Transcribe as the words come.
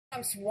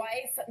Trump's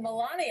wife,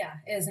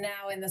 Melania, is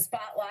now in the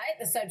spotlight,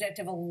 the subject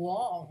of a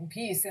long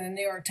piece in the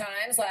New York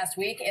Times last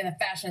week in the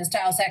fashion and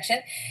style section.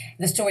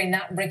 The story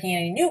not breaking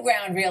any new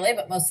ground, really,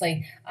 but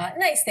mostly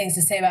nice things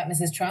to say about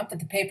Mrs. Trump. But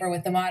the paper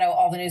with the motto,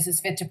 "All the news is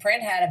fit to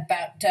print,"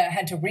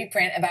 had to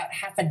reprint about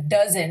half a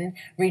dozen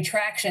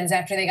retractions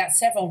after they got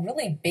several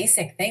really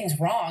basic things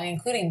wrong,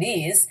 including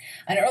these.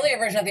 An earlier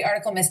version of the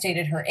article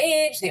misstated her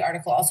age. The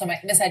article also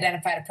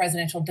misidentified a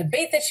presidential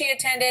debate that she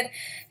attended.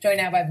 Joined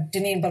now by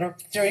Deneen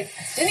Burali,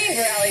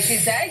 she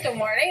said. Good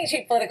morning.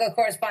 Chief political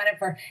correspondent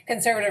for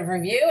Conservative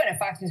Review and a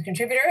Fox News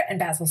contributor. And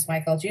Basil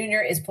Smikle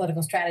Jr. is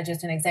political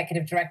strategist and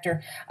executive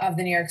director of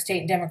the New York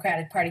State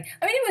Democratic Party.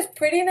 I mean, it was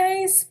pretty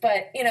nice,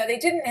 but, they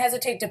didn't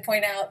hesitate to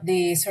point out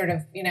the sort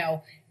of,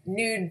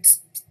 nude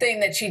thing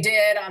that she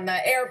did on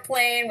the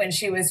airplane when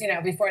she was,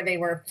 before they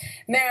were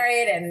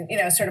married,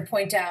 and, sort of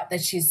point out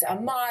that she's a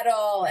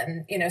model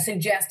and,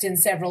 suggest in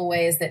several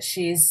ways that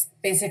she's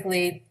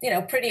basically,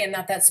 pretty and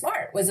not that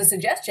smart was a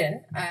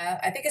suggestion.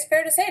 I think it's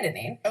fair to say,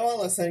 Deneen. Oh,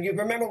 well, listen, you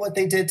remember what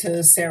they did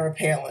to Sarah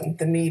Palin,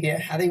 the media,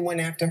 how they went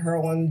after her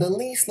on the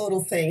least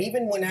little thing,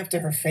 even went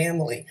after her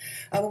family.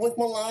 With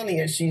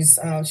Melania, she's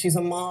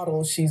a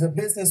model, she's a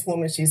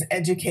businesswoman, she's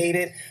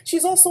educated,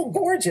 she's also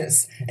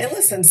gorgeous. And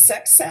listen,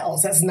 sex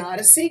sells. That's not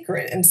a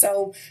secret. And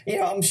so,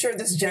 I'm sure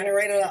this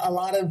generated a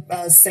lot of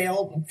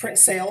print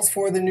sales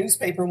for the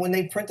newspaper when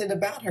they printed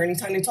about her,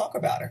 anytime they talk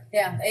about her.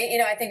 Yeah,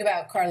 I think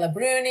about Carla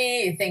Bruni.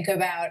 You think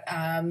about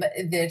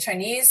the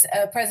Chinese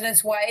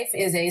president's wife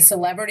is a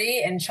celebrity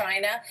in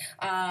China.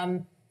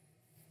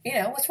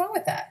 What's wrong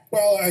with that?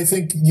 Well, I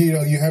think,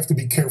 you have to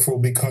be careful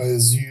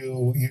because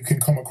you can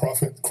come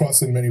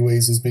across in many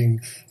ways as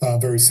being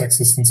very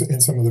sexist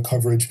in some of the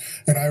coverage.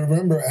 And I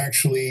remember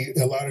actually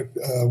a lot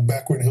of,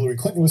 back when Hillary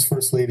Clinton was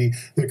first lady,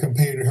 they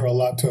compared her a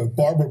lot to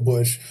Barbara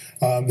Bush.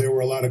 There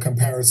were a lot of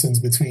comparisons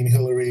between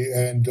Hillary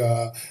and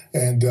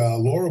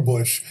Laura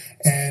Bush.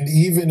 And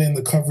even in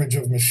the coverage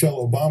of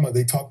Michelle Obama,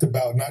 they talked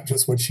about not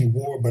just what she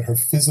wore, but her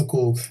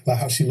physical,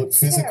 how she looked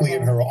physically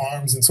in her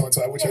arms and so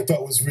on, which I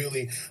thought was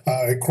really,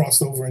 it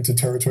crossed over into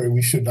territory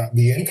we should not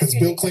be in, because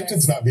Bill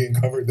Clinton's not being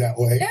covered that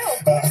way.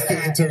 No,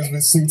 in terms of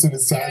his suits and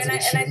his ties and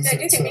his shoes. And I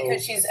do think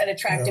because she's an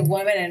attractive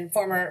woman and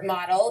former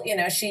model,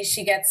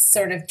 she gets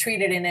sort of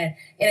treated in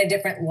a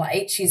different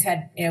light. She's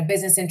had,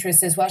 business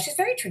interests as well. She's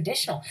very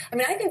traditional. I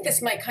mean, I think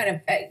this might kind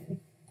of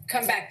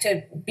come back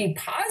to be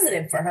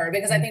positive for her,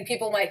 because I think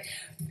people might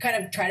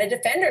kind of try to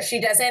defend her. She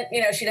doesn't,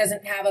 she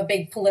doesn't have a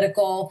big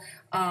political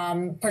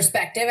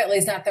perspective, at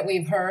least not that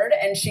we've heard.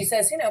 And she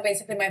says,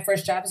 basically my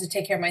first job is to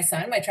take care of my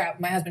son.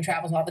 My husband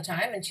travels all the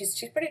time, and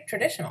she's pretty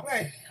traditional.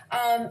 Right.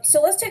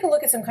 So let's take a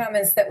look at some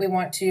comments that we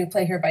want to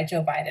play here by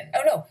Joe Biden.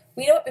 Oh, no,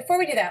 you know what? Before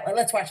we do that,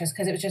 let's watch this,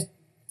 because it was just,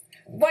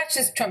 watch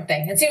this Trump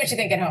thing and see what you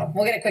think at home.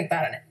 We'll get a quick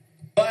thought on it.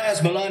 I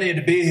asked Melania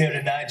to be here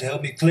tonight to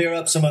help me clear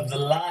up some of the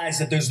lies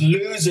that those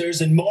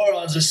losers and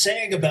morons are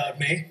saying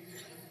about me.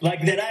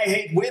 Like that I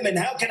hate women.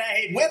 How can I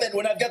hate women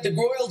when I've got the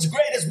world's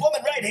greatest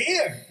woman right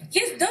here?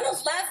 Yes, Donald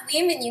loves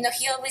women.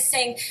 He always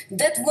saying,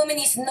 that woman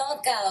is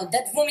knockout,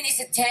 that woman is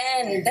a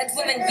 10, that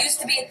woman used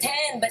to be a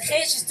 10, but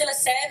hey, she's still a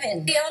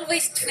 7. He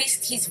always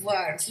twists his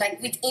words, like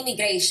with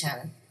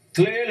immigration.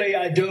 Clearly,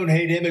 I don't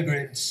hate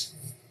immigrants.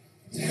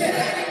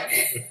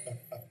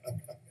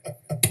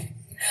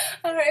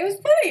 All right, it was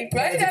funny,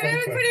 right? It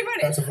was pretty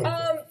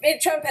funny.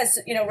 Trump has,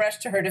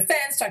 rushed to her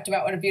defense, talked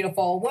about what a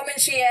beautiful woman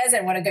she is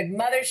and what a good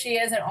mother she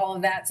is and all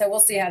of that. So we'll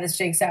see how this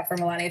shakes out for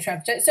Melania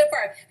Trump. So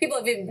far, people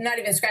have not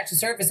even scratched the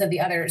surface of the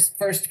other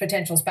first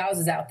potential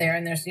spouses out there,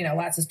 and there's,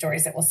 lots of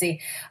stories that we'll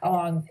see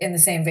along in the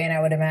same vein, I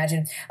would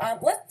imagine.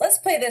 Let's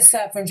play this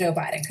from Joe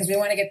Biden, because we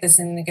want to get this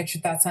and get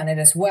your thoughts on it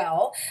as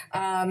well.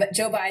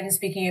 Joe Biden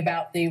speaking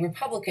about the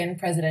Republican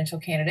presidential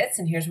candidates,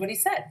 and here's what he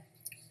said.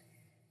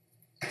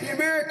 The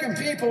American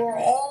people are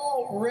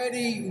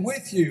already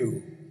with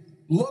you.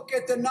 Look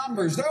at the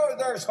numbers.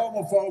 There's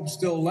homophobes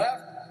still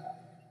left.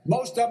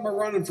 Most of them are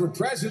running for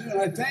president,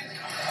 I think.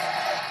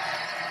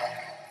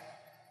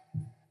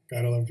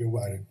 Gotta love Joe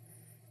Biden.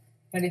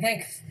 What do you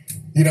think?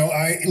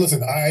 I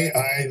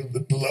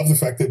love the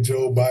fact that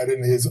Joe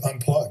Biden is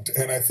unplugged.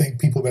 And I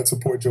think people that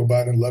support Joe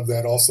Biden love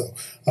that also.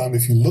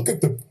 If you look at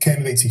the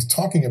candidates he's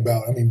talking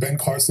about, Ben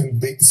Carson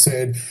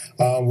said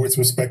with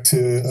respect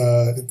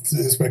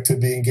to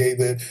being gay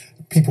that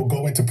people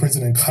go into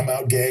prison and come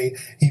out gay.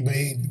 He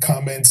made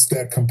comments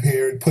that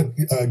put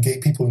gay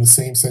people in the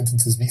same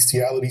sentence as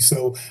bestiality.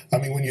 So,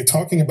 when you're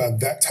talking about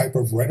that type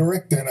of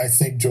rhetoric, then I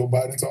think Joe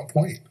Biden's on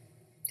point.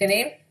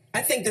 Deneen?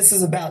 I think this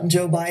is about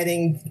Joe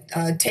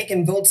Biden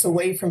taking votes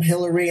away from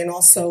Hillary and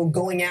also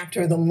going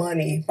after the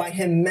money by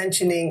him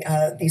mentioning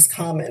these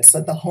comments,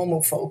 the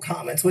homophobe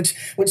comments, which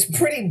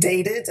pretty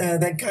dated.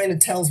 That kind of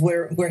tells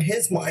where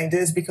his mind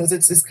is, because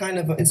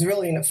it's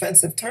really an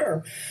offensive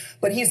term.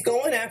 But he's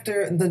going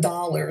after the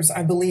dollars.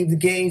 I believe the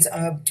gays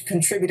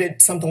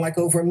contributed something like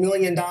over $1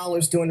 million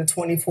during the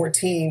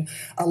 2014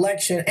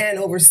 election, and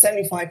over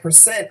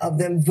 75% of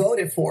them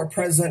voted for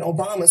President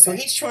Obama. So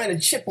he's trying to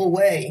chip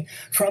away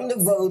from the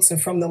votes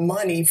and from the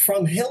money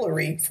from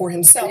Hillary for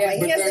himself. Yeah,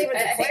 he hasn't even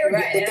declared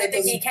right. it. And I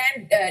think he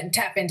can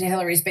tap into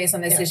Hillary's base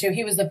on this issue.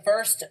 He was the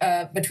first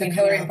between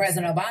Hillary and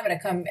President Obama to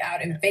come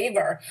out in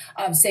favor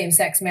of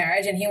same-sex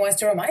marriage, and he wants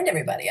to remind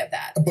everybody of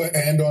that.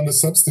 And on the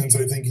substance,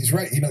 I think he's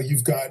right. You know,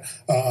 you've got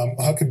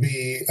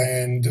Huckabee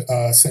and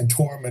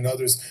Santorum and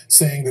others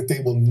saying that they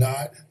will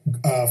not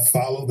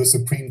follow the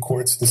Supreme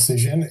Court's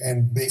decision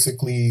and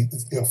basically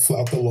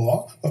flout the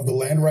law of the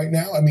land right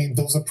now. I mean,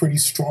 those are pretty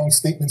strong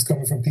statements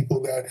coming from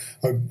people that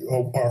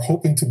are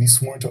hoping to be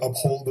sworn to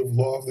uphold the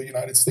law of the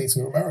United States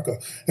of America.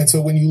 And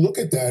so when you look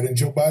at that, and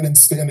Joe Biden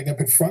standing up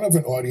in front of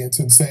an audience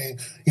and saying,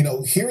 you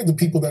know, here are the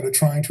people that are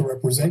trying to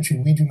represent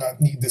you. We do not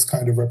need this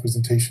kind of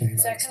representation in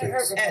the United States.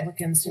 Hurt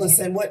Republicans.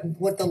 Listen,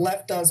 what the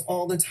left does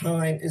all the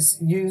time is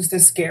use the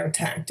scare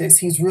tactics.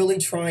 He's really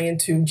trying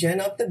to gin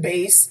up the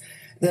base.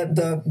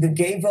 The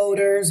gay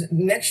voters.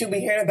 Next, you'll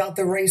be hearing about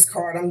the race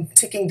card. I'm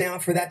ticking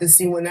down for that to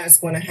see when that's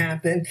going to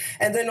happen.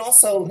 And then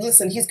also,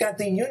 listen, he's got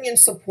the union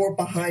support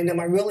behind him.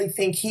 I really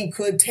think he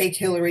could take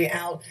Hillary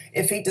out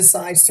if he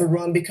decides to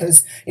run,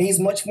 because he's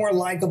much more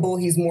likable.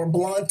 He's more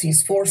blunt.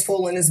 He's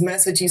forceful in his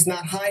message. He's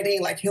not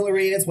hiding like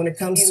Hillary is when it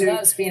comes to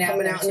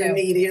coming out in the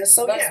media.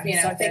 So loves being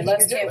out there.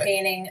 Loves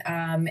campaigning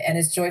and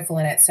is joyful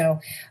in it.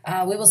 So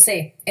we will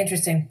see.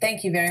 Interesting.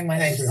 Thank you very much.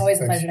 Thank you. Always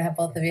a pleasure to have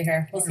both of you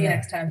here. We'll see you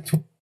next time.